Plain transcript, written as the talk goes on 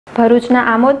ભરૂચના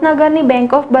આમોદનગરની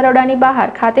bank of બરોડાની બહાર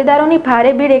ખાતેદારોની ભારે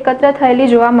ભીડ એકત્ર થયેલી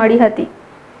જોવા મળી હતી।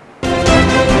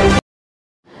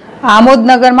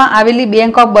 આમોદનગરમાં આવેલી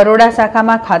બેંક ઓફ બરોડા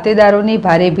શાખામાં ખાતેદારોની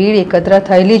ભારે ભીડ એકત્ર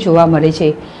થયેલી જોવા મળે છે।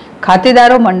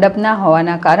 ખાતેદારો મંડપના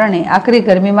હોવાના કારણે આકરી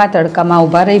ગરમીમાં તડકામાં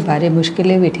ઊભા રહી ભારે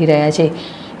મુશ્કેલી વેઠી રહ્યા છે।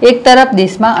 એક તરફ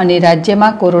દેશમાં અને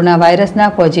રાજ્યમાં કોરોના વાયરસના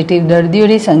પોઝિટિવ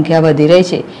દર્દીઓની સંખ્યા વધી રહી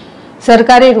છે।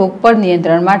 સરકારે રોગ પર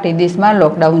નિયંત્રણ માટે દેશમાં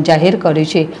લોકડાઉન જાહેર કર્યું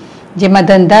છે, જેમાં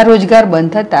ધંધા રોજગાર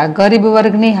બંધ થતાં ગરીબ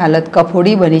વર્ગની હાલત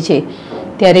કફોડી બની છે।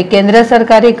 ત્યારે કેન્દ્ર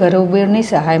સરકારે ગરીબોની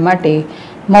સહાય માટે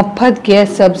મફત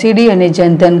ગેસ સબસિડી અને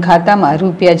જનધન ખાતામાં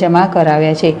રૂપિયા જમા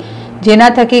કરાવ્યા છે, જેના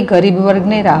થકી ગરીબ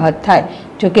વર્ગને રાહત થાય।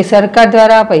 જોકે સરકાર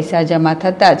દ્વારા પૈસા જમા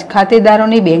થતાં જ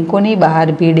ખાતેદારોની બેંકોની બહાર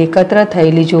ભીડ એકત્ર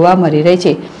થયેલી જોવા મળી રહી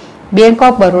છે। બેંક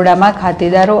ઓફ બરોડામાં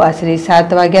ખાતેદારો આશરે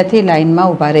 7 વાગ્યાથી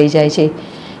લાઇનમાં ઊભા રહી જાય છે।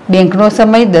 બેંકનો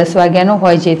સમય 10 વાગ્યાનો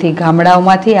હોય, જેથી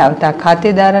ગામડાઓમાંથી આવતા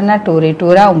ખાતેદારોના ટોરે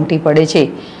ટોરા ઉમટી પડે છે।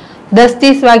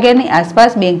 10-30 વાગ્યાની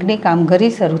આસપાસ બેંકની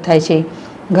કામગીરી શરૂ થાય છે।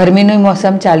 ગરમીની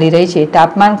મોસમ ચાલી રહી છે,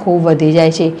 તાપમાન ખૂબ વધી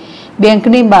જાય છે।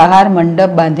 બેંકની બહાર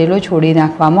મંડપ બાંધેલો છોડી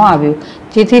નાખવામાં આવ્યો,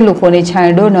 જેથી લોકોને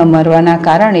છાંયડો ન મળવાના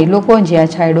કારણે લોકો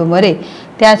જ્યાં છાંયડો મળે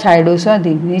ત્યાં છાંયડો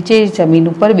શોધી નીચે જમીન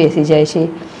ઉપર બેસી જાય છે,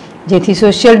 જેથી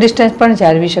સોશિયલ ડિસ્ટન્સ પણ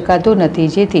જાળવી શકાતું નથી।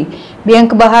 જેથી બેંક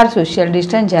બહાર સોશિયલ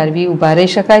ડિસ્ટન્સ જાળવી ઊભા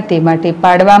રહી શકાય તે માટે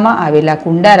પાડવામાં આવેલા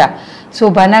કુંડારા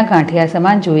શોભાના ગાંઠિયા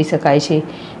સમાન જોઈ શકાય છે।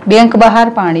 બેંક બહાર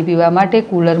પાણી પીવા માટે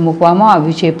કુલર મૂકવામાં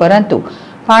આવ્યું છે, પરંતુ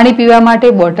પાણી પીવા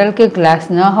માટે બોટલ કે ગ્લાસ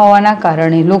ન હોવાના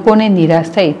કારણે લોકોને નિરાશ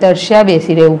થઈ તરસ્યા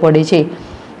બેસી રહેવું પડે છે।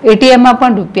 એટીએમમાં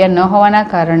પણ રૂપિયા ન હોવાના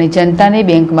કારણે જનતાને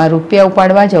બેંકમાં રૂપિયા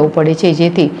ઉપાડવા જવું પડે છે,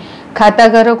 જેથી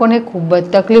ખાતાધારકોને ખૂબ જ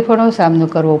તકલીફોનો સામનો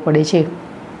કરવો પડે છે।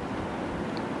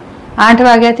 8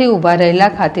 વાગ્યાથી ઊભા રહેલા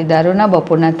ખાતેદારોના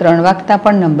બપોરના 3 વાગતા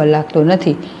પણ નંબર લાગતો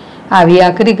નથી। આવી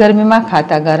આકરી ગરમીમાં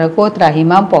ખાતાધારકો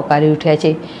ત્રાહિમામ પોકારી ઉઠ્યા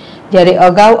છે। જ્યારે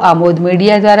અગાઉ આમોદ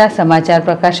મીડિયા દ્વારા સમાચાર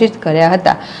પ્રકાશિત કર્યા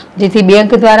હતા, જેથી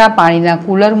બેંક દ્વારા પાણીના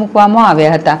કુલર મૂકવામાં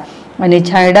આવ્યા હતા અને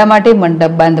છાંયડા માટે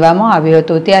મંડપ બાંધવામાં આવ્યો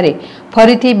હતો, ત્યારે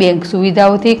ફરીથી બેંક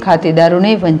સુવિધાઓથી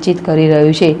ખાતેદારોને વંચિત કરી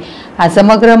રહ્યું છે। આ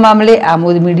સમગ્ર મામલે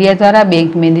આમોદ મીડિયા દ્વારા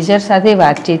બેંક મેનેજર સાથે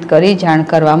વાતચીત કરી જાણ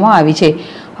કરવામાં આવી છે।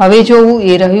 હવે જોવું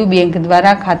એ રહ્યું બેંક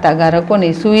દ્વારા ખાતાધારકોને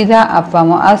સુવિધા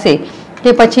આપવામાં આવશે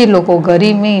કે પછી લોકો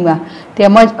ગરમીમાં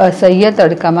તેમજ અસહ્ય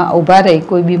તડકામાં ઊભા રહી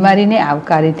કોઈ બીમારીને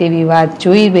આવકારે તેવી વાત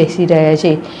જોઈ બેસી રહ્યા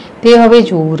છે। તે હવે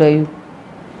જોવું રહ્યું।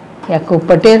 યાકુબ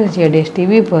પટેલ,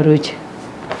 ZSTV ભરૂચ।